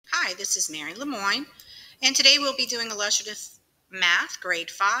Hi, this is Mary Lemoyne, and today we'll be doing Illustrative Math,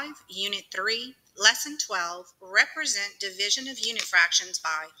 Grade 5, Unit 3, Lesson 12, Represent Division of Unit Fractions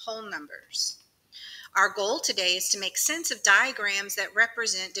by Whole Numbers. Our goal today is to make sense of diagrams that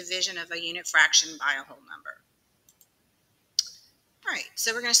represent division of a unit fraction by a whole number. All right,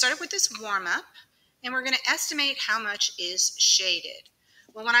 so we're going to start up with this warm-up, and we're going to estimate how much is shaded.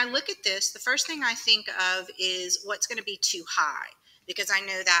 Well, when I look at this, the first thing I think of is what's going to be too high, because I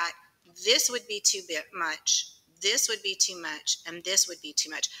know that this would be too much, this would be too much, and this would be too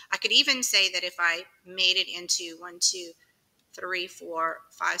much. I could even say that if I made it into 1, 2, 3, 4,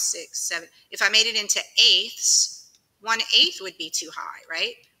 5, 6, 7, if I made it into eighths, 1/8 would be too high,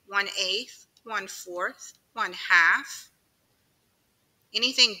 right? 1/8, 1/4, 1/2.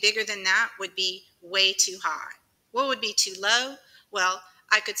 Anything bigger than that would be way too high. What would be too low? Well,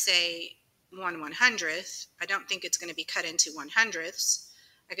 I could say 1/100th. I don't think it's going to be cut into 1/100ths.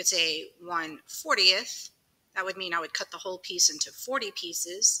 I could say 1/40th. That would mean I would cut the whole piece into 40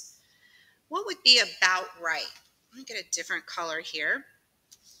 pieces. What would be about right? Let me get a different color here.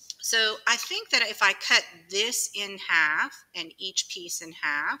 So I think that if I cut this in half and each piece in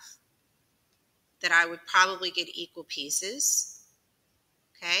half, that I would probably get equal pieces.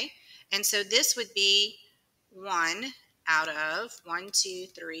 Okay, and so this would be 1 out of 1, 2,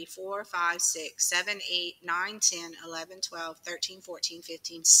 3, 4, 5, 6, 7, 8, 9, 10, 11, 12, 13, 14,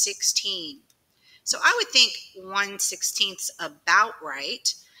 15, 16. So I would think 1/16 about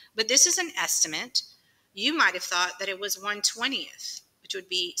right, but this is an estimate. You might have thought that it was 1/20th, which would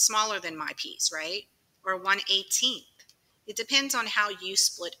be smaller than my piece, right? Or 1/18th. It depends on how you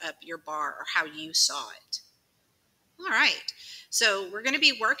split up your bar or how you saw it. All right, so we're going to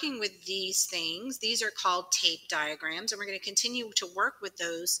be working with these things. These are called tape diagrams, and we're going to continue to work with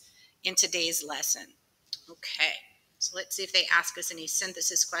those in today's lesson. Okay, so let's see if they ask us any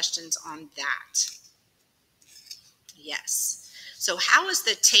synthesis questions on that. Yes. So how is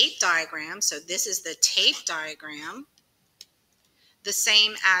the tape diagram, so this is the tape diagram, the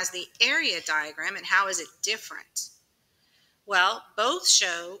same as the area diagram, and how is it different? Well, both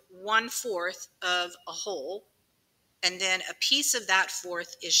show 1/4 of a whole, and then a piece of that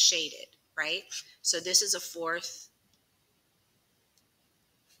fourth is shaded, right? So this is a fourth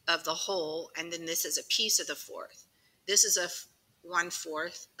of the whole, and then this is a piece of the fourth. This is a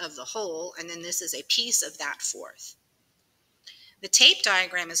 1/4 of the whole, and then this is a piece of that fourth. The tape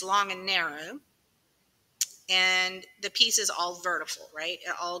diagram is long and narrow, and the piece is all vertical, right?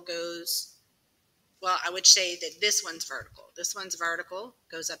 It all goes, well, I would say that this one's vertical. This one's vertical,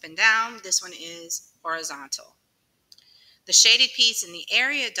 goes up and down. This one is horizontal. The shaded piece in the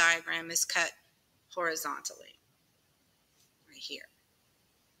area diagram is cut horizontally, right here.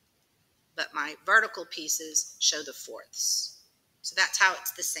 But my vertical pieces show the fourths. So that's how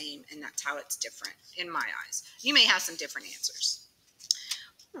it's the same, and that's how it's different in my eyes. You may have some different answers.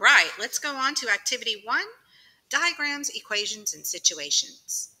 All right, let's go on to activity 1, diagrams, equations, and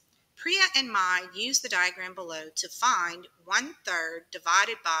situations. Priya and Mai use the diagram below to find 1/3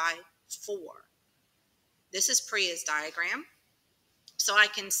 divided by 4. This is Priya's diagram. So I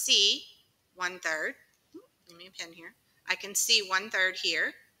can see 1/3. Give me a pen here. I can see 1/3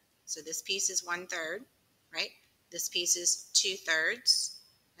 here. So this piece is 1/3, right? This piece is 2/3,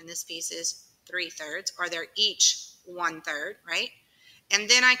 and this piece is 3/3, or they're each 1/3, right? And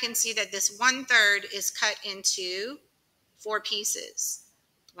then I can see that this 1/3 is cut into 4 pieces.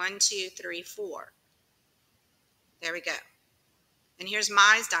 1, 2, 3, 4. There we go. And here's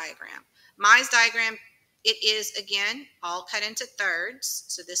Mai's diagram. Mai's diagram, it is, again, all cut into thirds.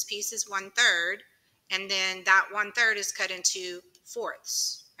 So this piece is 1/3, and then that 1/3 is cut into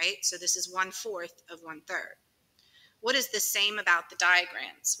fourths, right? So this is 1/4 of 1/3. What is the same about the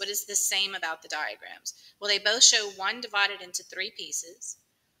diagrams? What is the same about the diagrams? Well, they both show 1 divided into 3 pieces.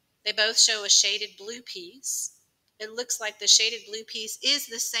 They both show a shaded blue piece. It looks like the shaded blue piece is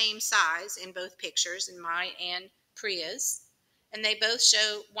the same size in both pictures, in Mai and Priya's. And they both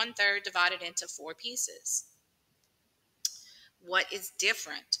show 1/3 divided into 4 pieces. What is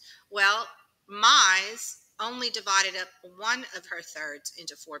different? Well, Mai's only divided up 1 of her thirds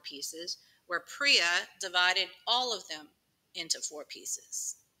into 4 pieces, where Priya divided all of them into 4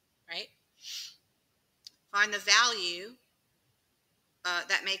 pieces, right? Find the value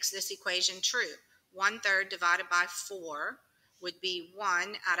that makes this equation true. 1/3 divided by 4 would be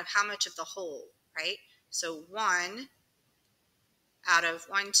 1 out of how much of the whole, right? So 1 out of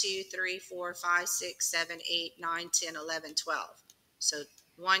 1, 2, 3, 4, 5, 6, 7, 8, 9, 10, 11, 12. So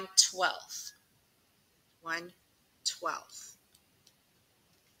 1/12. 1/12.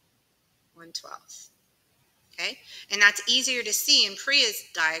 1/12. Okay, and that's easier to see in Priya's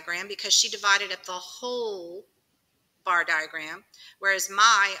diagram because she divided up the whole bar diagram, whereas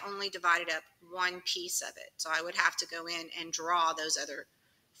my only divided up one piece of it. So I would have to go in and draw those other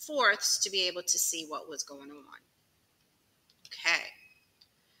fourths to be able to see what was going on. Okay.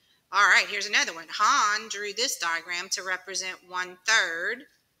 All right, here's another one. Han drew this diagram to represent 1/3,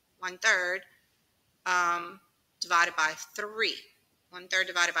 divided by 3. 1/3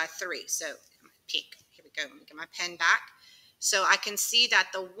 divided by 3. So, peek. Here we go. Let me get my pen back. So I can see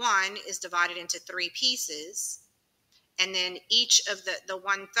that the 1 is divided into 3 pieces, and then each of the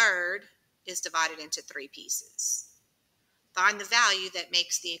 1/3 is divided into 3 pieces. Find the value that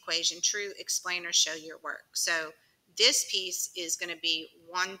makes the equation true. Explain or show your work. So this piece is going to be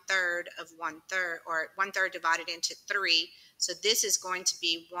 1/3 of 1/3, or 1/3 divided into 3. So this is going to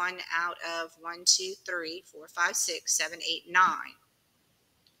be 1 out of 1, 2, 3, 4, 5, 6, 7, 8, 9.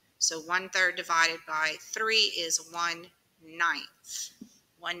 So 1/3 divided by 3 is 1/9.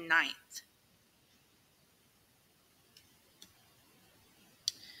 1/9.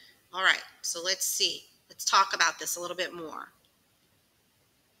 All right, so let's see. Let's talk about this a little bit more.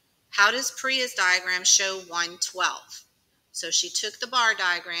 How does Priya's diagram show 1/12? So she took the bar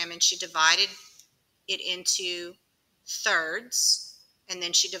diagram and she divided it into thirds, and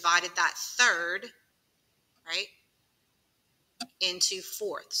then she divided that third, right, into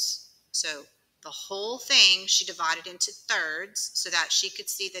fourths. So the whole thing she divided into thirds so that she could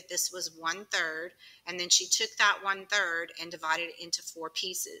see that this was 1/3, and then she took that 1/3 and divided it into 4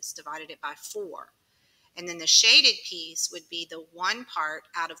 pieces, divided it by 4. And then the shaded piece would be the one part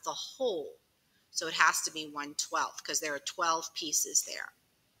out of the whole. So it has to be 1/12 because there are 12 pieces there.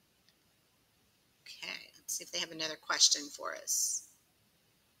 Okay, let's see if they have another question for us.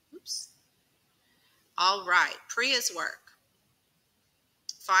 Oops. All right, Priya's work.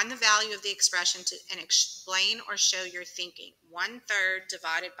 Find the value of the expression and explain or show your thinking. 1/3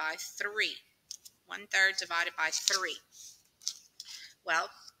 divided by 3. 1/3 divided by 3. Well,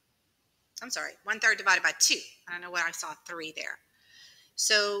 I'm sorry, 1/3 divided by 2. I don't know why I saw 3 there.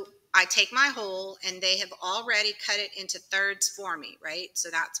 So I take my whole, and they have already cut it into thirds for me, right? So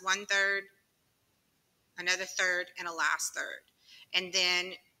that's 1/3, another third, and a last third. And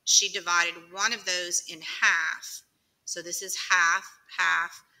then she divided one of those in half. So this is half,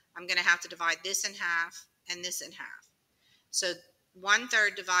 half. I'm going to have to divide this in half and this in half. So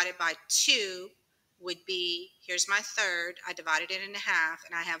 1/3 divided by 2 would be, here's my third, I divided it in half,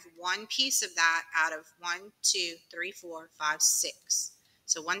 and I have one piece of that out of 1, 2, 3, 4, 5, 6.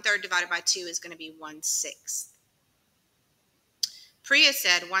 So 1/3 divided by 2 is going to be 1/6. Priya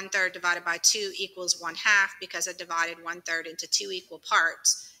said 1/3 divided by 2 equals 1/2 because I divided 1/3 into 2 equal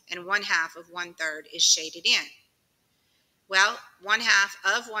parts, and 1/2 of 1/3 is shaded in. Well, 1/2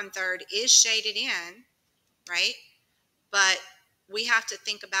 of 1/3 is shaded in, right? But we have to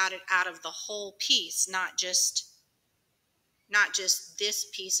think about it out of the whole piece, not just this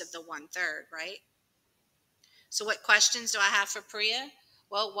piece of the 1/3, right? So what questions do I have for Priya?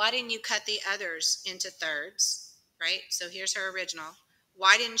 Well, why didn't you cut the others into thirds, right? So here's her original.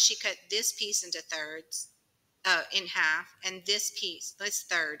 Why didn't she cut this piece into thirds, in half, and this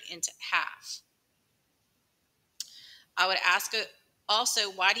third, into half? I would ask her also,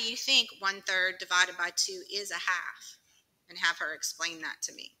 why do you think 1/3 divided by 2 is a half? And have her explain that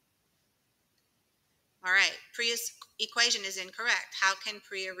to me. All right, Priya's equation is incorrect. How can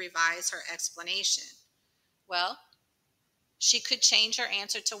Priya revise her explanation? Well, she could change her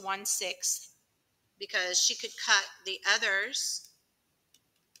answer to 1/6 because she could cut the others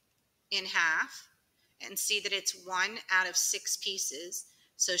in half and see that it's 1 out of 6 pieces.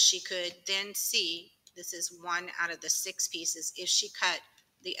 So she could then see this is 1 out of the 6 pieces if she cut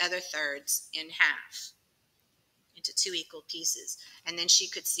the other thirds in half into 2 equal pieces. And then she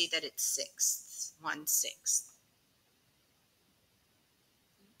could see that it's 6, 1/6.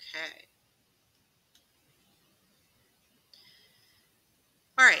 Okay.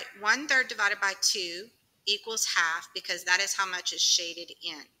 All right, 1/3 divided by 2 equals half because that is how much is shaded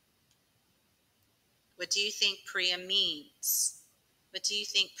in. What do you think Priya means? What do you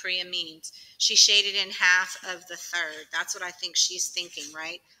think Priya means? She shaded in half of the third. That's what I think she's thinking,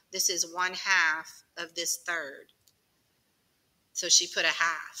 right? This is 1/2 of this third. So she put a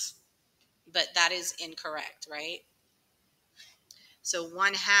half, but that is incorrect, right? So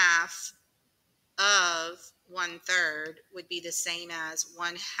 1/2 of 1/3 would be the same as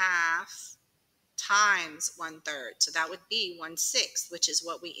 1/2 times 1/3. So that would be 1/6, which is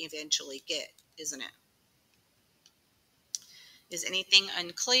what we eventually get, isn't it? Is anything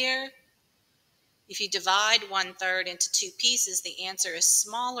unclear? If you divide 1/3 into 2 pieces, the answer is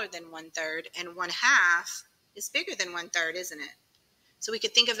smaller than 1/3, and 1/2 is bigger than 1/3, isn't it? So we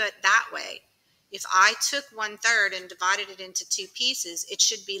could think of it that way. If I took 1/3 and divided it into two pieces, it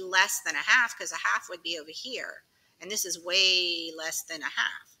should be less than a half because a half would be over here. And this is way less than a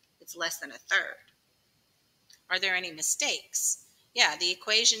half. It's less than a third. Are there any mistakes? Yeah, the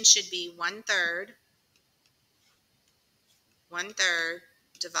equation should be 1/3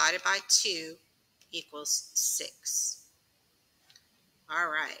 divided by 2 equals 6. All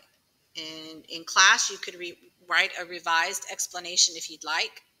right. And in class, you could write a revised explanation if you'd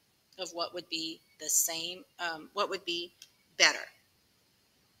like of what would be the same, what would be better.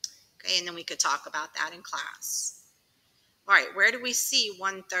 Okay, and then we could talk about that in class. All right, where do we see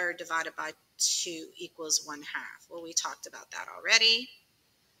 1/3 divided by 2 equals 1/2? Well, we talked about that already.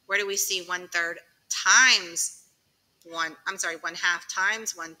 Where do we see 1/3 times 1/2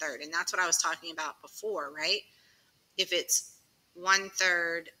 times 1/3? And that's what I was talking about before, right? If it's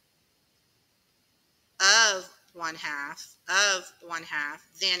 1/3 of 1/2,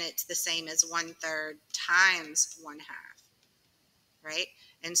 then it's the same as 1/3 times 1/2, right?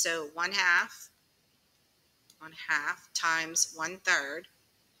 And so 1/2 times 1/3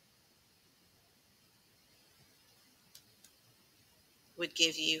 would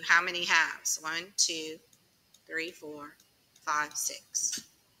give you how many halves? 1, 2, 3, 4, 5, 6.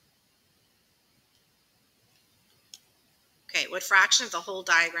 Okay, what fraction of the whole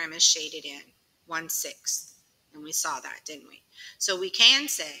diagram is shaded in? 1/6. And we saw that, didn't we? So we can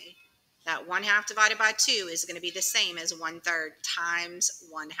say that 1/2 divided by 2 is going to be the same as 1/3 times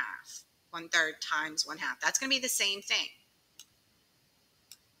 1/2. 1/3 times 1/2. That's going to be the same thing.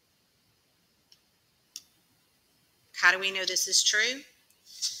 How do we know this is true?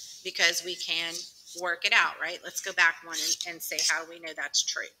 Because we can work it out, right? Let's go back one and say, how do we know that's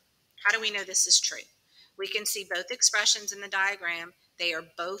true? How do we know this is true? We can see both expressions in the diagram. They are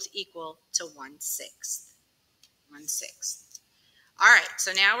both equal to 1/6. 1/6. All right,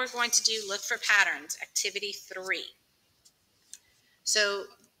 so now we're going to do look for patterns, activity 3. So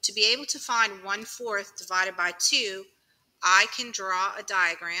to be able to find 1/4 divided by 2, I can draw a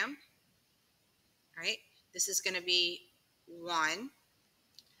diagram, right? This is going to be 1.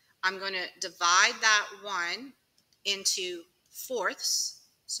 I'm going to divide that 1 into fourths.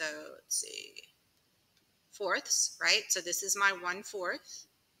 So let's see, fourths, right? So this is my 1/4,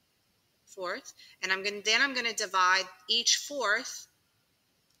 and I'm going to divide each fourth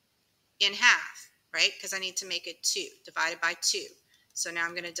in half, right? Because I need to make it 2, divided by 2. So now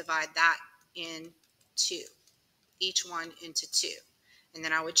I'm going to divide that in 2, each one into 2. And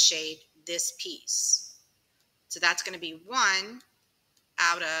then I would shade this piece. So that's going to be 1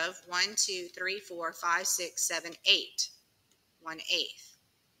 out of 1, 2, 3, 4, 5, 6, 7, 8. 1/8.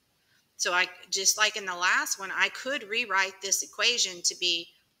 So I, just like in the last one, I could rewrite this equation to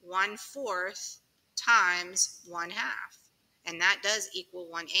be 1/4 times 1/2. And that does equal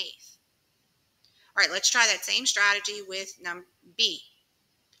 1/8. All right, let's try that same strategy with number B.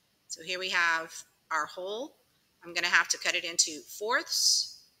 So here we have our whole. I'm going to have to cut it into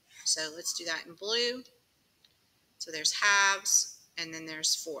fourths. So let's do that in blue. So there's halves, and then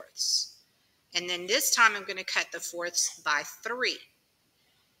there's fourths. And then this time I'm going to cut the fourths by 3.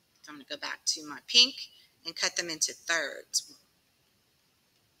 So I'm going to go back to my pink and cut them into thirds,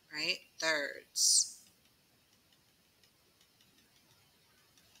 right? Thirds.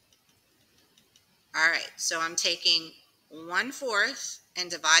 All right, so I'm taking 1/4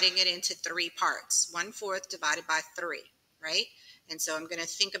 and dividing it into 3 parts. 1/4 divided by 3, right? And so I'm going to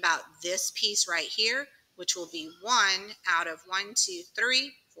think about this piece right here, which will be 1 out of 1, 2,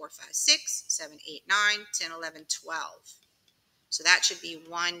 3, 4, 5, 6, 7, 8, 9, 10, 11, 12. So that should be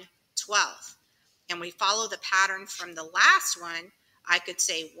 1/12. And we follow the pattern from the last one. I could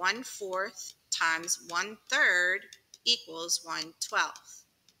say 1/4 times 1/3 equals 1/12.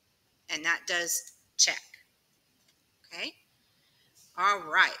 And that does check. Okay. All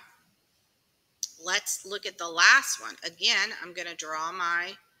right. Let's look at the last one. Again, I'm going to draw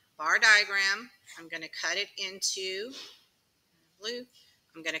my bar diagram. I'm going to cut it into blue.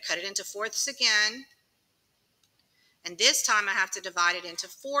 I'm going to cut it into fourths again. And this time I have to divide it into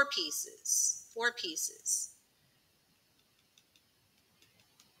 4 pieces. 4 pieces.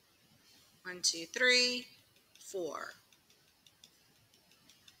 1, 2, 3, 4.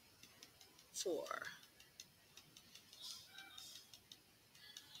 4.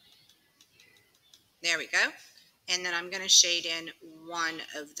 There we go. And then I'm going to shade in one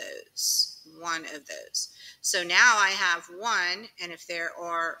of those. So now I have 1, and if there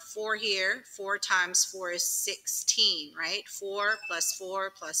are 4 here, 4 times 4 is 16, right? 4 plus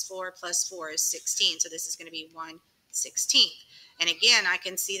 4 plus 4 plus 4 is 16. So this is going to be 1/16. And again, I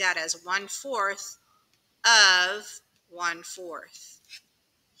can see that as 1/4 of 1/4,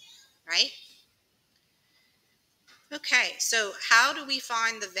 right? Okay, so how do we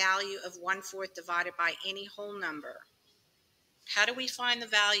find the value of 1/4 divided by any whole number? How do we find the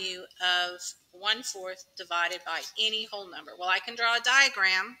value of 1/4 divided by any whole number? Well, I can draw a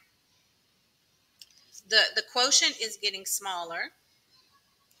diagram. The quotient is getting smaller.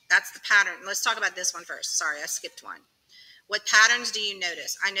 That's the pattern. Let's talk about this one first. Sorry, I skipped one. What patterns do you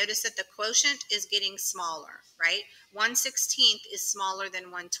notice? I notice that the quotient is getting smaller, right? 1/16 is smaller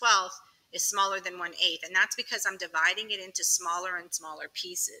than 1/12, is smaller than 1/8, and that's because I'm dividing it into smaller and smaller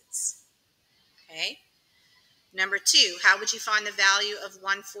pieces, okay? Number two, how would you find the value of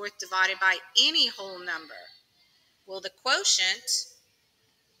 1/4 divided by any whole number? Well, the quotient,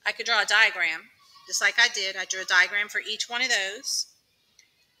 I could draw a diagram, just like I did. I drew a diagram for each one of those.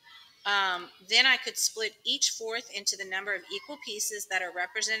 Then I could split each fourth into the number of equal pieces that are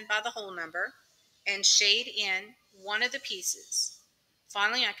represented by the whole number and shade in one of the pieces.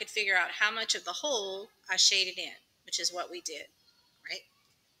 Finally, I could figure out how much of the whole I shaded in, which is what we did, right?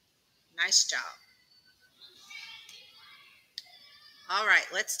 Nice job. All right,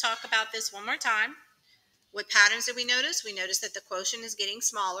 let's talk about this one more time. What patterns did we notice? We noticed that the quotient is getting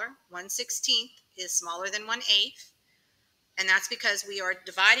smaller. 1/16 is smaller than 1/8. And that's because we are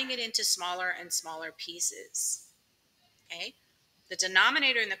dividing it into smaller and smaller pieces. Okay? The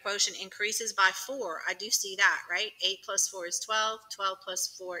denominator in the quotient increases by 4. I do see that, right? 8 plus 4 is 12. 12 plus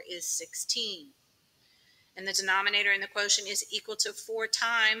 4 is 16. And the denominator in the quotient is equal to 4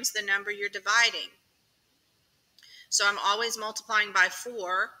 times the number you're dividing. So I'm always multiplying by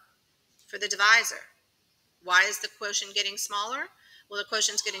 4 for the divisor. Why is the quotient getting smaller? Well, the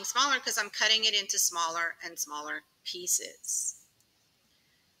quotient's getting smaller because I'm cutting it into smaller and smaller pieces.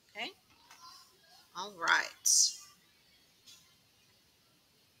 Okay? All right.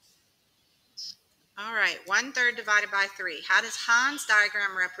 All right, 1/3 divided by 3. How does Han's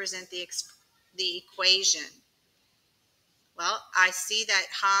diagram represent the equation? Well, I see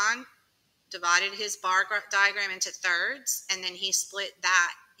that Han divided his bar diagram into thirds, and then he split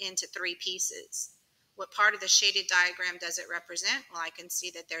that into 3 pieces. What part of the shaded diagram does it represent? Well, I can see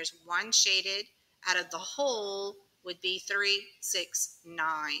that there's 1 shaded out of the whole would be 3, 6,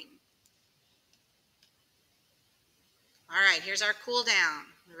 9. All right, here's our cool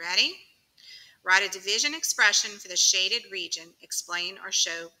down. Ready? Write a division expression for the shaded region. Explain or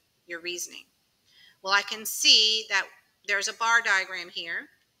show your reasoning. Well, I can see that there's a bar diagram here,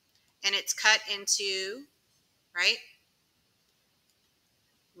 and it's cut into, right,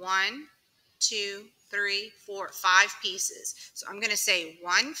 1, 2, 3, 4, 5 pieces. So I'm going to say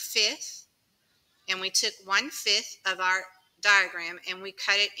 1/5, and we took 1/5 of our diagram and we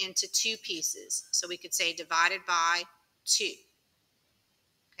cut it into 2 pieces. So we could say divided by 2.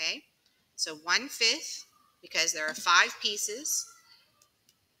 Okay, so 1/5, because there are 5 pieces.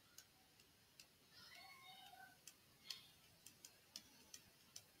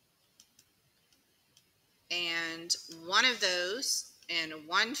 And one of those, and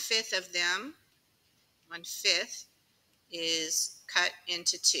 1/5 of them, 1/5 is cut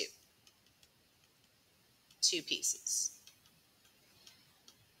into 2 pieces.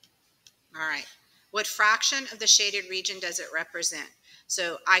 All right. What fraction of the shaded region does it represent?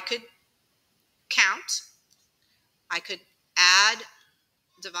 So I could count. I could add,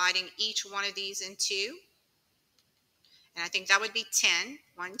 dividing each one of these in 2. And I think that would be 10.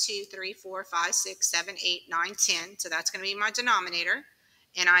 1, 2, 3, 4, 5, 6, 7, 8, 9, 10. So that's going to be my denominator.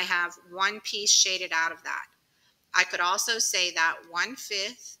 And I have 1 piece shaded out of that. I could also say that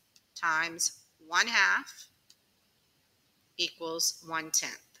 1/5 times 1/2 equals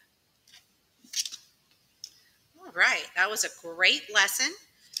 1/10. All right, that was a great lesson,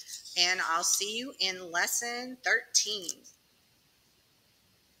 and I'll see you in lesson 13.